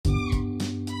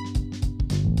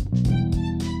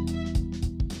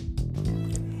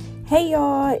Hey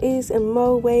y'all, it's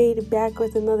Mo Wade back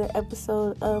with another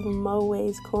episode of Mo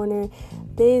Wade's Corner.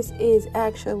 This is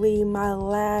actually my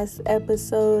last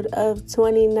episode of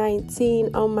 2019.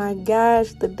 Oh my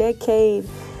gosh, the decade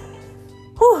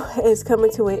is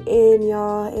coming to an end,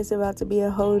 y'all. It's about to be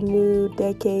a whole new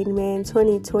decade, man.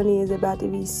 2020 is about to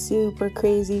be super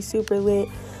crazy, super lit.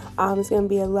 It's going to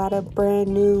be a lot of brand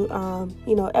new,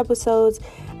 episodes.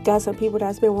 Got some people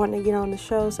that's been wanting to get on the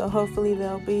show, so hopefully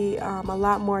there'll be a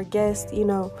lot more guests,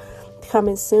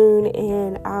 coming soon,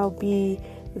 and I'll be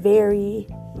very,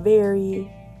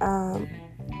 very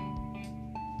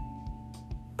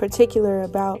particular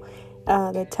about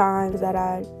the times that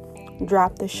I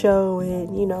drop the show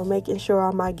and, making sure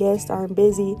all my guests aren't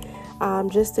busy,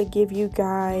 just to give you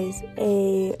guys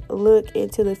a look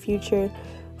into the future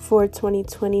for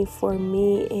 2020 for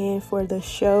me and for the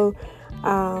show.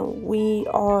 We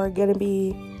are going to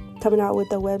be coming out with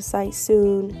the website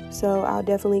soon, so I'll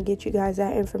definitely get you guys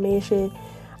that information.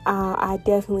 I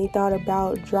definitely thought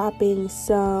about dropping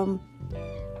some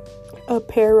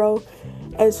apparel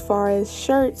as far as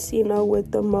shirts,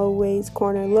 with the Mo Wade's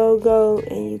Corner logo,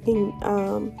 and you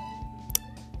can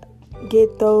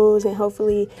get those, and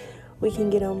hopefully we can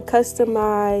get them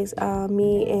customized.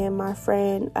 Me and my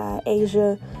friend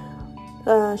Asia,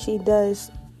 she does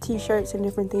t-shirts and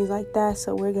different things like that,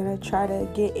 so we're gonna try to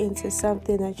get into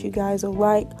something that you guys will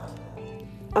like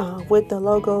with the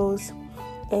logos,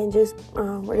 and just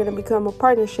we're gonna become a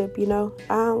partnership,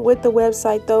 with the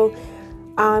website. Though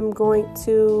I'm going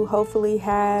to hopefully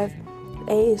have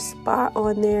a spot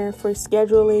on there for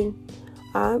scheduling.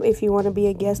 If you want to be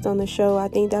a guest on the show, I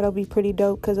think that'll be pretty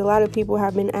dope, because a lot of people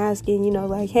have been asking,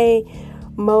 like, hey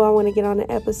Mo, I want to get on an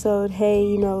episode. Hey,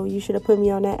 you should have put me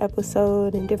on that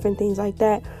episode, and different things like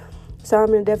that. So I'm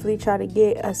going to definitely try to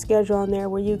get a schedule on there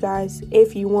where you guys,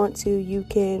 if you want to, you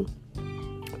can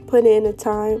put in a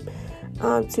time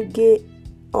to get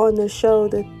on the show.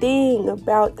 The thing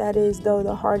about that is, though,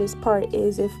 the hardest part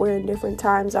is if we're in different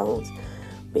time zones,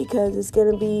 because it's going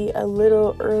to be a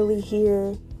little early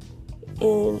here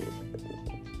than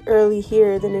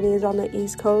it is on the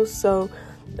East Coast. So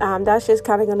that's just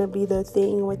kind of going to be the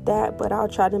thing with that, but I'll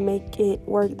try to make it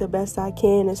work the best I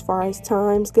can as far as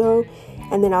times go,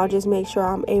 and then I'll just make sure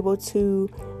I'm able to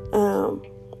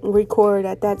record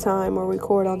at that time or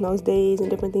record on those days and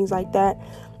different things like that.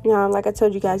 Like I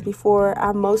told you guys before,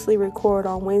 I mostly record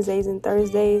on Wednesdays and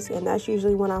Thursdays, and that's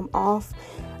usually when I'm off.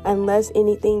 Unless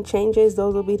anything changes,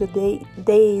 those will be the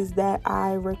days that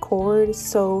I record,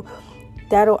 so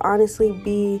that'll honestly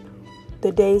be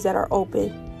the days that are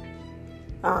open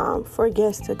for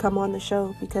guests to come on the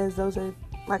show, because those are,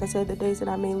 like I said, the days that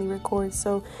I mainly record.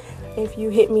 So if you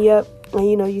hit me up and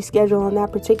you schedule on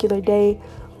that particular day,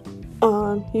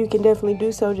 you can definitely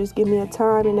do so. Just give me a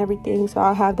time and everything, so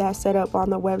I'll have that set up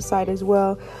on the website as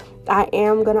well. I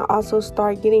am gonna also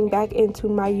start getting back into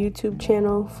my YouTube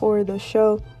channel for the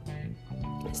show,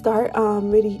 start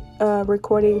really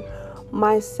recording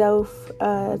myself,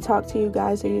 talk to you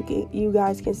guys, so you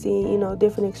guys can see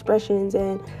different expressions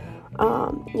and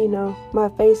my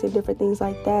face and different things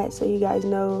like that, so you guys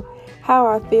know how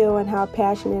I feel and how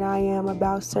passionate I am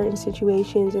about certain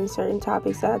situations and certain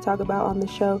topics that I talk about on the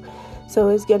show. So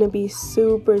it's going to be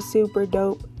super, super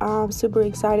dope. I'm super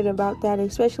excited about that,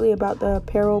 especially about the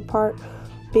apparel part,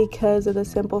 because of the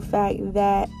simple fact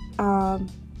that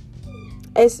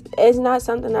it's not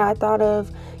something that I thought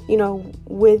of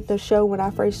with the show when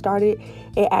I first started.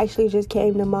 It actually just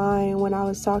came to mind when I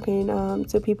was talking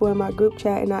to people in my group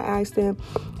chat, and I asked them,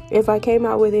 if I came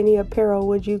out with any apparel,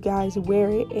 would you guys wear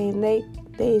it? And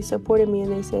they supported me,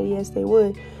 and they said yes, they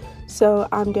would. So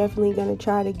I'm definitely going to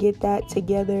try to get that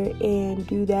together and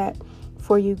do that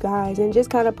for you guys, and just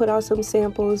kind of put out some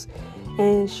samples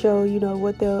and show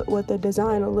what the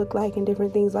design will look like and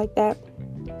different things like that.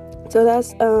 So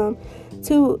that's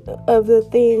two of the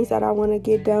things that I want to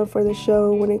get done for the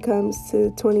show when it comes to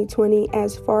 2020.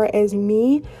 As far as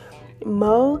me,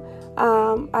 Mo,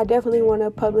 I definitely want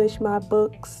to publish my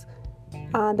books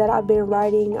that I've been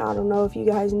writing. I don't know if you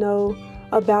guys know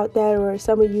about that, or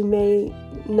some of you may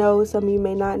know, some of you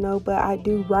may not know, but I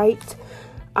do write.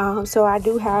 So I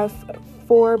do have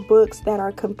 4 books that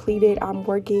are completed. I'm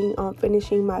working on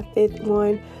finishing my 5th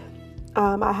one.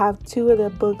 I have 2 of the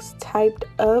books typed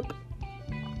up.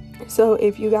 So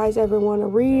if you guys ever want to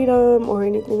read them or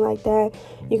anything like that,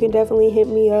 you can definitely hit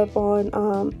me up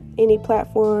on any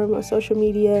platform or social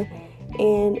media,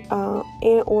 and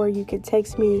or you can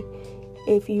text me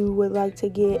if you would like to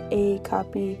get a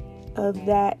copy of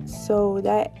that. So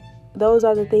those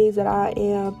are the things that I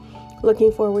am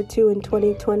looking forward to in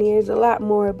 2020. There's a lot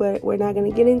more, but we're not going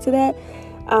to get into that.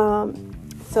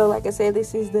 So like I said,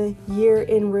 this is the year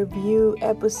in review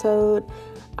episode.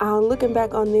 Looking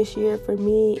back on this year, for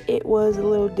me, it was a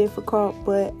little difficult,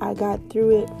 but I got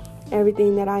through it,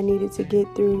 everything that I needed to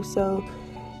get through. So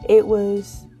it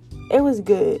was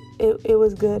good. It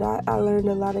was good. I learned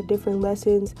a lot of different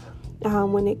lessons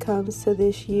when it comes to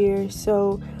this year.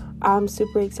 So I'm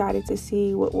super excited to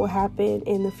see what will happen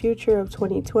in the future of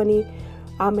 2020.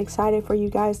 I'm excited for you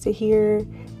guys to hear,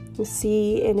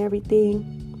 see, and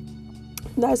everything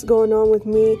that's going on with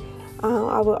me.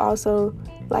 I would also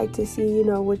like to see,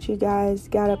 what you guys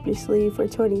got up your sleeve for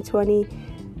 2020,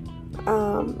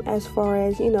 as far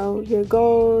as, your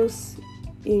goals,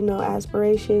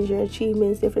 aspirations, your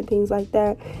achievements, different things like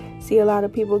that. See a lot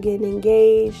of people getting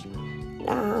engaged,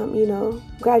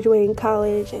 graduating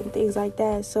college and things like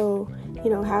that. So,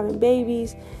 having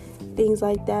babies, things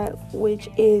like that, which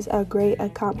is a great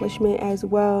accomplishment as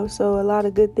well. So a lot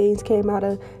of good things came out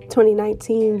of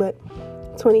 2019, but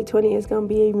 2020 is going to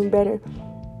be even better.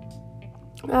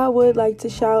 I would like to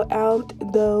shout out,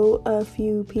 though, a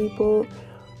few people.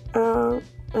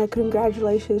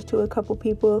 Congratulations to a couple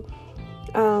people.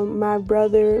 My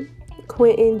brother,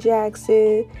 Quentin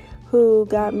Jackson, who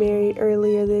got married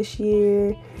earlier this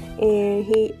year, and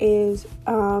he is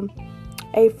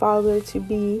a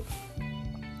father-to-be.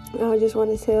 I just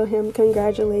want to tell him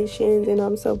congratulations, and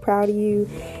I'm so proud of you,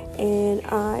 and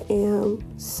I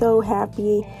am so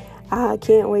happy. I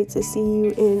can't wait to see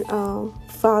you in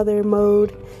father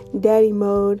mode, daddy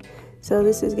mode. So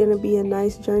this is going to be a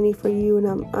nice journey for you, and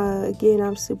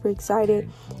I'm super excited,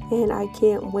 and I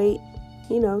can't wait,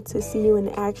 to see you in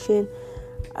action.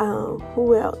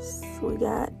 Who else we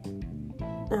got?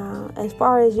 As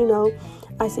far as,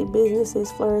 I see businesses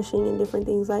flourishing and different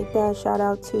things like that. Shout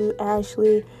out to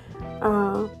Ashley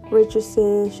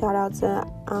Richardson. Shout out to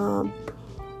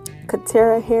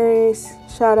Katera Harris.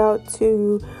 Shout out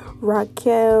to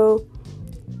Raquel.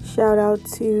 Shout out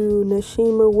to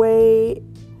Nashima Wade,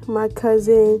 my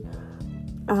cousin.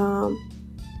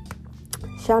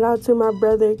 Shout out to my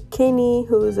brother Kenny,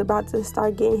 who is about to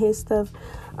start getting his stuff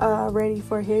ready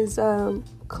for his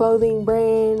clothing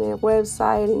brand and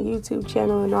website and YouTube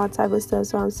channel and all type of stuff.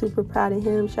 So I'm super proud of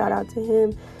him. Shout out to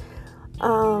him.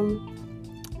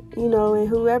 And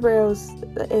whoever else,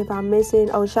 if I'm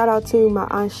missing. Oh, shout out to my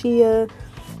Aunt Shia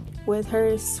with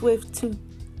her Swift 2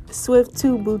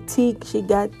 boutique. She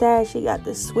got that. She got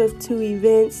the Swift 2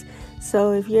 events.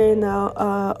 So if you're in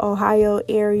the Ohio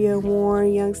area,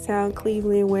 Warren, Youngstown,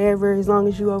 Cleveland, wherever, as long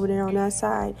as you over there on that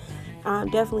side,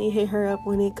 definitely hit her up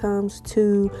when it comes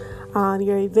to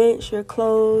your events, your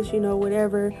clothes,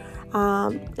 whatever.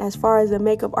 As far as the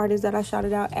makeup artist that I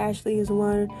shouted out, Ashley is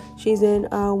one. She's in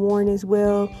Warren as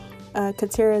well.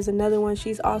 Katera is another one.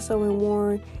 She's also in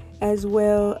Warren as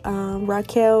well.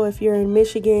 Raquel, if you're in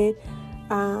Michigan,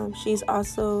 she's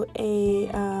also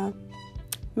a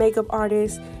makeup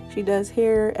artist. She does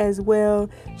hair as well.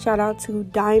 Shout out to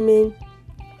Diamond.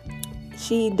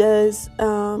 She does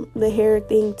the hair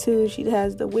thing too. She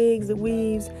has the wigs, the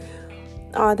weaves,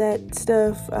 all that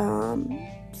stuff.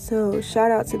 So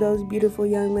shout out to those beautiful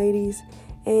young ladies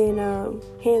and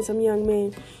handsome young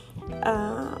men.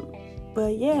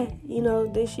 But yeah,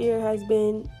 this year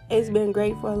it's been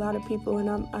great for a lot of people, and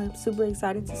I'm super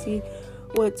excited to see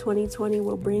what 2020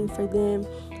 will bring for them.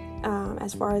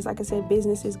 As far as, like I said,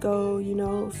 businesses go,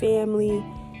 family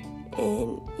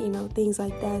and, things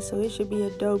like that. So it should be a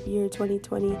dope year,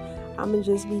 2020. I'm going to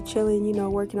just be chilling,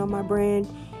 working on my brand,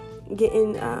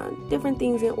 getting different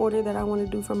things in order that I want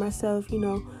to do for myself,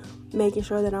 making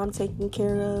sure that I'm taken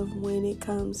care of when it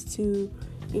comes to,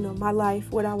 my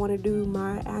life, what I want to do,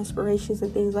 my aspirations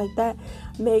and things like that.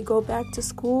 May go back to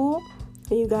school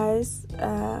for you guys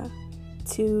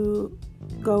to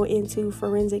go into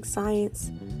forensic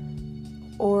science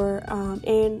or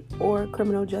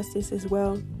criminal justice as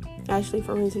well. Actually,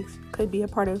 forensics could be a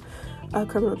part of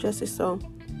criminal justice, so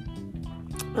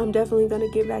I'm definitely going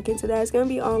to get back into that. It's going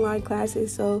to be online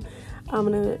classes, so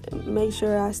I'm going to make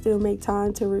sure I still make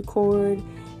time to record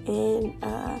and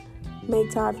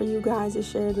make time for you guys to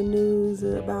share the news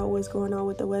about what's going on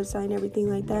with the website and everything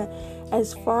like that.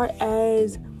 As far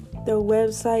as the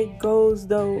website goes,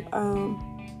 though,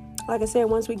 like I said,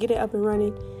 once we get it up and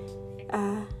running,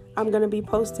 I'm going to be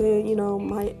posting,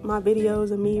 my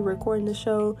videos of me recording the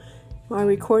show, my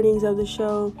recordings of the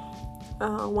show,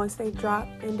 once they drop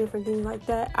and different things like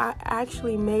that. I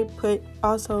actually may put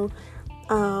also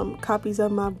copies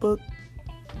of my book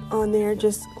on there,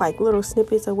 just like little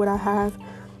snippets of what I have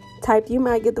typed. You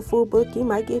might get the full book, you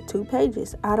might get 2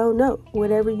 pages. I don't know.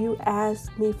 Whatever you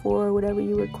ask me for, whatever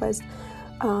you request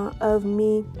of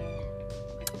me,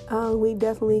 we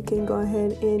definitely can go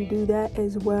ahead and do that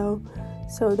as well.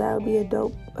 So that would be a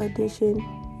dope addition,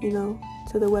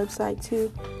 to the website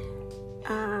too.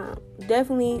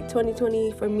 Definitely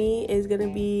 2020 for me is going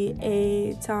to be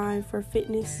a time for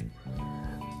fitness.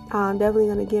 I'm definitely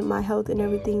going to get my health and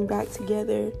everything back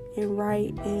together and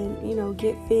right and,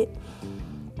 get fit,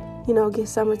 get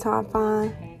summertime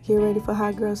fine, get ready for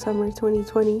Hot Girl Summer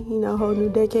 2020, whole new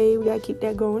decade. We got to keep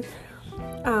that going.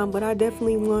 But I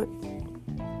definitely want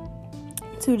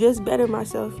to just better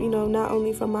myself, not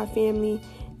only for my family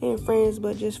and friends,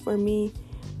 but just for me,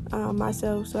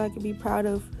 myself, so I can be proud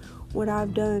of what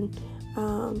I've done,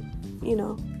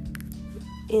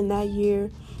 in that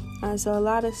year. So a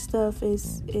lot of stuff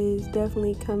is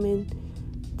definitely coming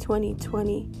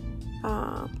 2020.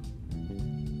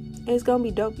 It's gonna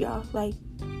be dope, y'all. Like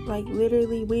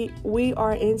literally, we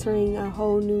are entering a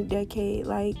whole new decade.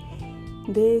 Like,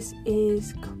 this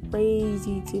is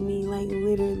crazy to me. Like,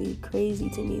 literally crazy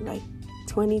to me. Like,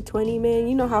 2020, man.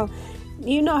 You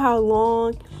know how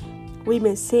long we've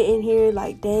been sitting here.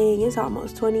 Like, dang, it's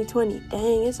almost 2020.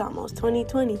 Dang, it's almost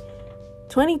 2020.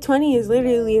 2020 is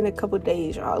literally in a couple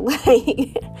days, y'all.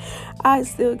 Like, I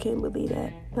still can't believe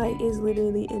that. Like, it's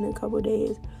literally in a couple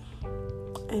days.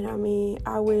 And I mean,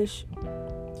 I wish,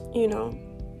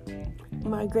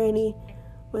 my granny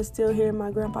was still here.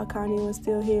 My grandpa Connie was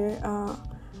still here.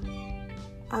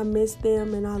 I miss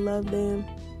them and I love them.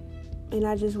 And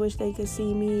I just wish they could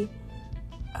see me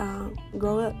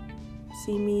grow up.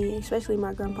 See me, especially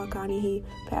my grandpa Connie. He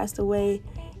passed away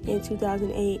in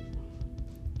 2008.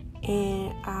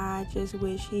 And I just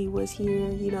wish he was here,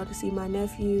 to see my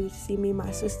nephew, to see me, my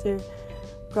sister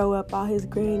grow up, all his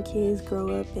grandkids grow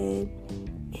up, and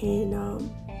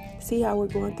see how we're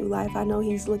going through life. I know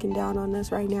he's looking down on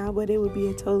us right now, but it would be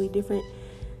a totally different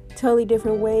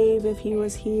wave if he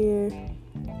was here.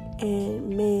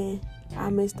 And man,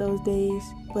 I miss those days,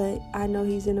 but I know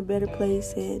he's in a better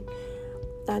place, and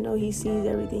I know he sees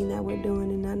everything that we're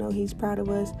doing, and I know he's proud of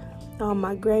us.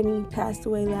 My granny passed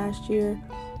away last year.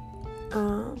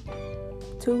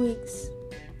 2 weeks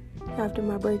after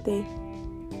my birthday.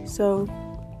 So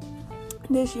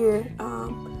this year,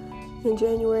 in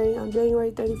January, on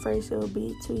January 31st, it'll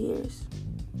be 2 years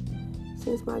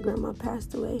since my grandma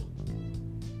passed away.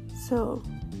 So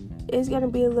it's going to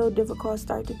be a little difficult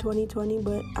start to 2020,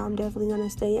 but I'm definitely going to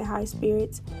stay in high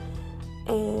spirits,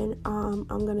 and I'm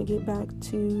going to get back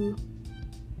to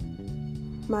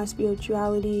my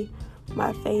spirituality,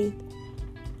 my faith.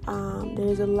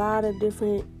 There's a lot of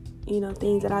different,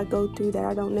 things that I go through that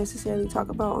I don't necessarily talk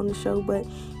about on the show, but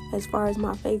as far as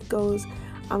my faith goes,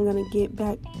 I'm going to get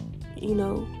back,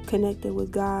 connected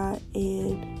with God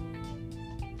and,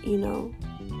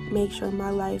 make sure my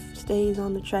life stays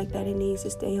on the track that it needs to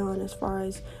stay on as far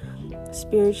as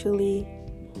spiritually,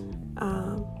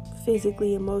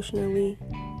 physically, emotionally,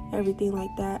 everything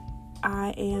like that.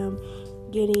 I am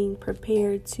getting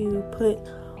prepared to put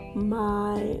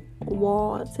my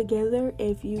wall together.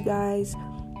 If you guys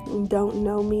don't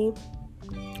know me,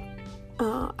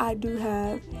 I do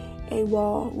have a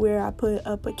wall where I put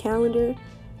up a calendar,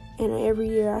 and every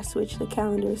year I switch the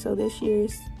calendar. So this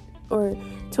year's, or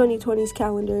 2020's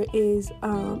calendar is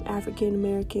African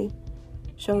American.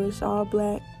 So it's all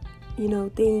black,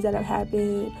 things that have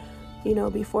happened,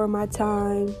 before my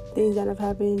time, things that have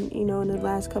happened, in the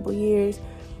last couple years.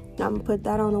 I'm gonna put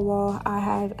that on the wall. I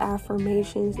have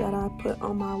affirmations that I put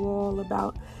on my wall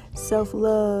about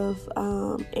self-love,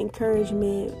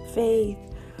 encouragement, faith,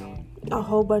 a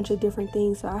whole bunch of different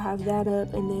things. So I have that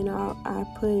up, and then I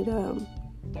put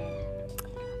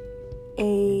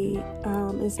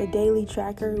it's a daily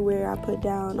tracker where I put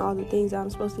down all the things I'm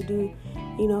supposed to do,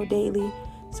 daily.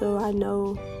 So I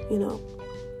know,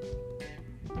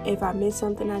 if I miss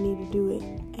something, I need to do it.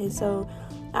 And so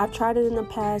I've tried it in the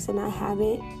past, and I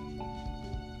haven't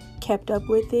kept up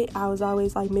with it. I was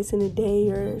always like missing a day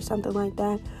or something like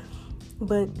that.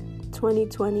 But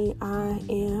 2020, I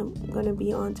am going to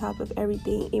be on top of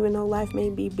everything. Even though life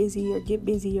may be busy or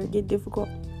get difficult,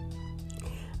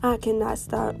 I cannot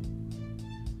stop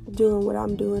doing what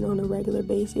I'm doing on a regular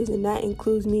basis. And that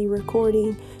includes me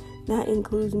recording. That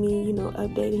includes me,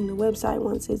 updating the website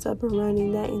once it's up and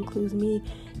running. That includes me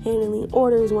handling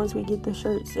orders once we get the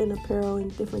shirts and apparel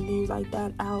and different things like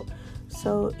that out.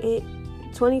 So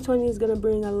 2020 is going to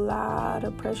bring a lot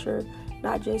of pressure,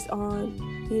 not just on,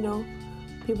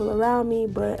 people around me,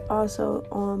 but also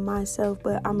on myself.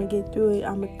 But I'm going to get through it.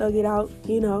 I'm going to thug it out,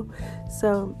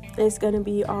 So it's going to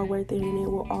be all worth it, and it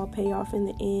will all pay off in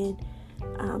the end.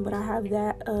 But I have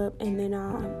that up, and then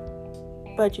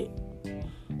budget.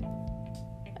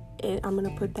 And I'm going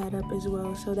to put that up as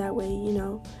well. So that way,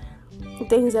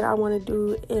 things that I want to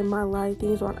do in my life,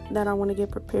 things that I want to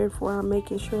get prepared for. I'm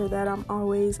making sure that I'm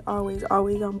always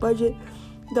on budget.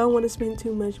 Don't want to spend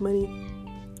too much money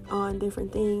on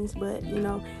different things, but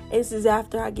this is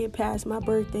after I get past my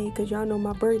birthday, because y'all know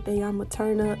my birthday, I'm gonna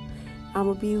turn up, I'm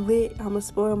gonna be lit, I'm gonna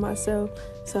spoil myself.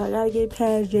 So I gotta get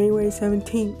past January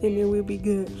 17th and then we'll be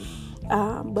good.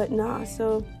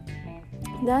 So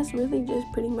that's really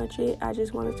just pretty much it. I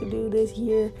just wanted to do this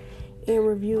year in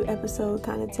review episode,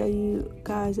 kind of tell you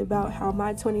guys about how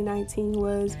my 2019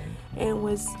 was and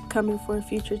what's coming for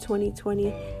future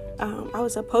 2020. I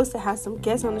was supposed to have some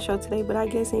guests on the show today, but I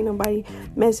guess ain't nobody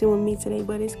messing with me today,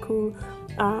 but it's cool.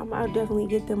 I'll definitely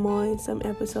get them on some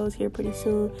episodes here pretty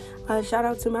soon. Shout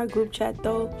out to my group chat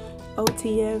though,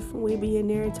 OTF. We be in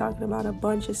there talking about a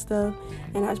bunch of stuff,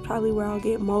 and that's probably where I'll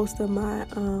get most of my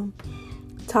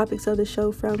topics of the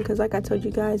show from, because like I told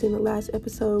you guys in the last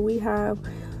episode,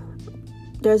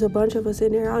 there's a bunch of us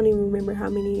in there. I don't even remember how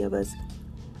many of us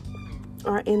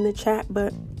are in the chat,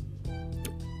 but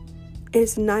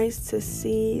it's nice to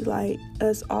see like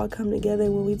us all come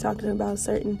together when we talking about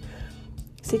certain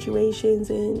situations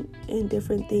and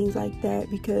different things like that,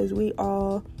 because we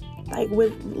all, like,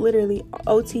 with literally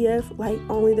OTF, like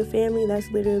only the family,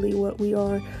 that's literally what we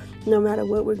are. No matter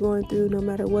what we're going through, no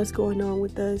matter what's going on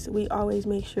with us, we always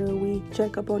make sure we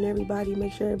check up on everybody,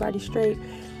 make sure everybody's straight.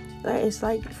 Like, it's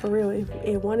like, for real,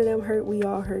 if one of them hurt, we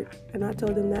all hurt. And I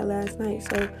told them that last night.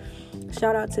 So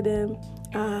shout out to them.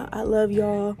 I love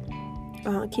y'all.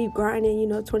 Keep grinding.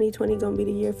 2020 gonna be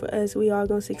the year for us. We all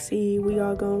gonna succeed. We're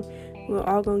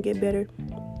all gonna get better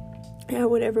at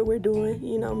whatever we're doing.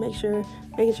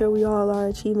 Making sure we all are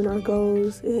achieving our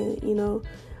goals, and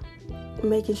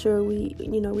making sure we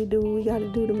do what we got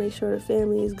to do to make sure the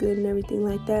family is good and everything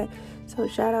like that. So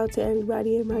shout out to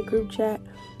everybody in my group chat,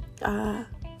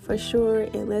 for sure.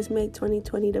 And let's make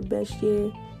 2020 the best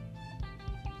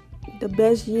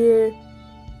year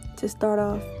to start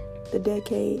off the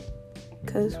decade.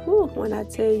 Because when I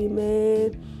tell you,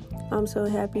 man, I'm so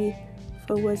happy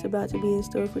for what's about to be in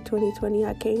store for 2020.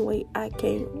 I can't wait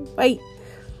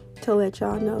to let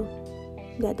y'all know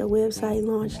that the website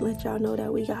launched, let y'all know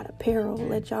that we got apparel,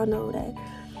 let y'all know that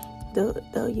the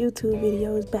YouTube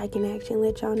video is back in action,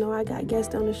 let y'all know I got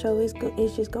guests on the show. It's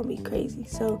just gonna be crazy.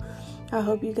 So I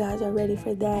hope you guys are ready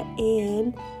for that.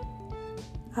 And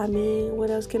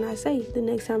what else can I say? The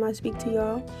next time I speak to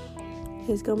y'all,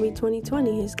 it's gonna be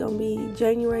 2020. It's gonna be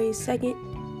January 2nd,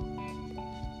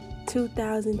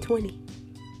 2020.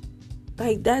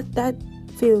 Like, that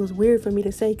feels weird for me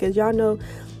to say, because y'all know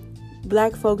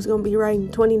black folks gonna be writing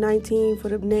 2019 for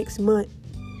the next month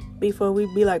before we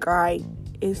be like, all right,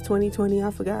 it's 2020,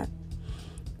 I forgot.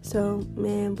 So,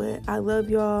 man, but I love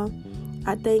y'all.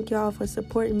 I thank y'all for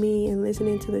supporting me and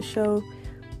listening to the show.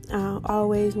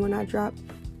 Always, when I drop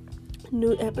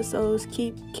new episodes,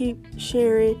 keep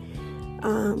sharing,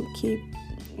 keep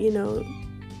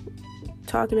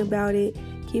talking about it,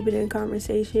 keep it in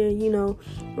conversation.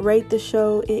 Rate the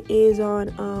show. It is on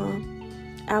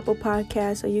Apple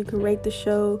Podcasts, so you can rate the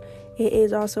show. It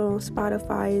is also on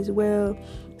Spotify as well.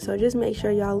 So just make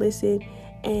sure y'all listen,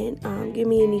 and give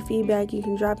me any feedback. You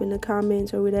can drop in the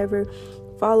comments or whatever.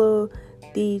 Follow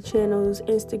the channel's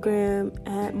Instagram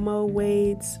at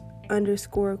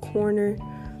MoWades_corner.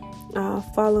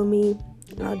 Follow me.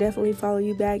 I'll definitely follow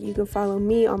you back. You can follow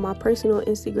me on my personal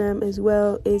Instagram as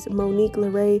well. It's Monique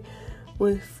LeRae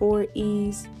with 4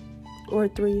 E's or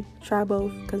 3. Try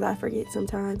both, because I forget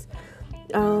sometimes.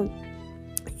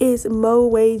 It's Mo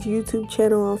Wade's YouTube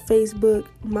channel on Facebook.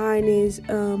 Mine is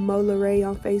Mo LeRae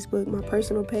on Facebook, my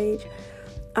personal page.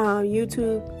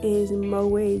 YouTube is Mo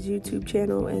Wade's YouTube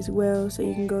channel as well, so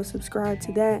you can go subscribe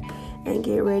to that and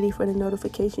get ready for the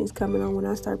notifications coming on when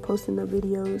I start posting the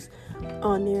videos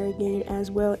on there again as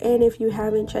well. And if you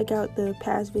haven't, check out the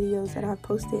past videos that I've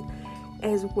posted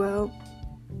as well.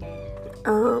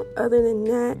 Other than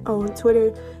that, on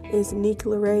Twitter is Nick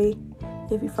LeRae.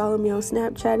 If you follow me on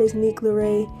Snapchat, it's Nick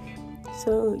LeRae.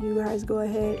 So you guys go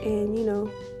ahead and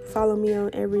follow me on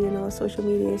every and all social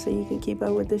media, so you can keep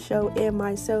up with the show and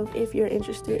myself if you're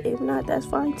interested. If not, that's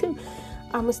fine too.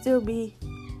 I'ma still be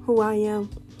who I am,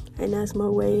 and that's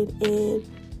Mo Wade. And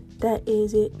that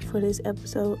is it for this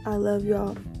episode. I love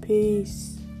y'all.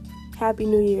 Peace. Happy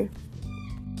New Year.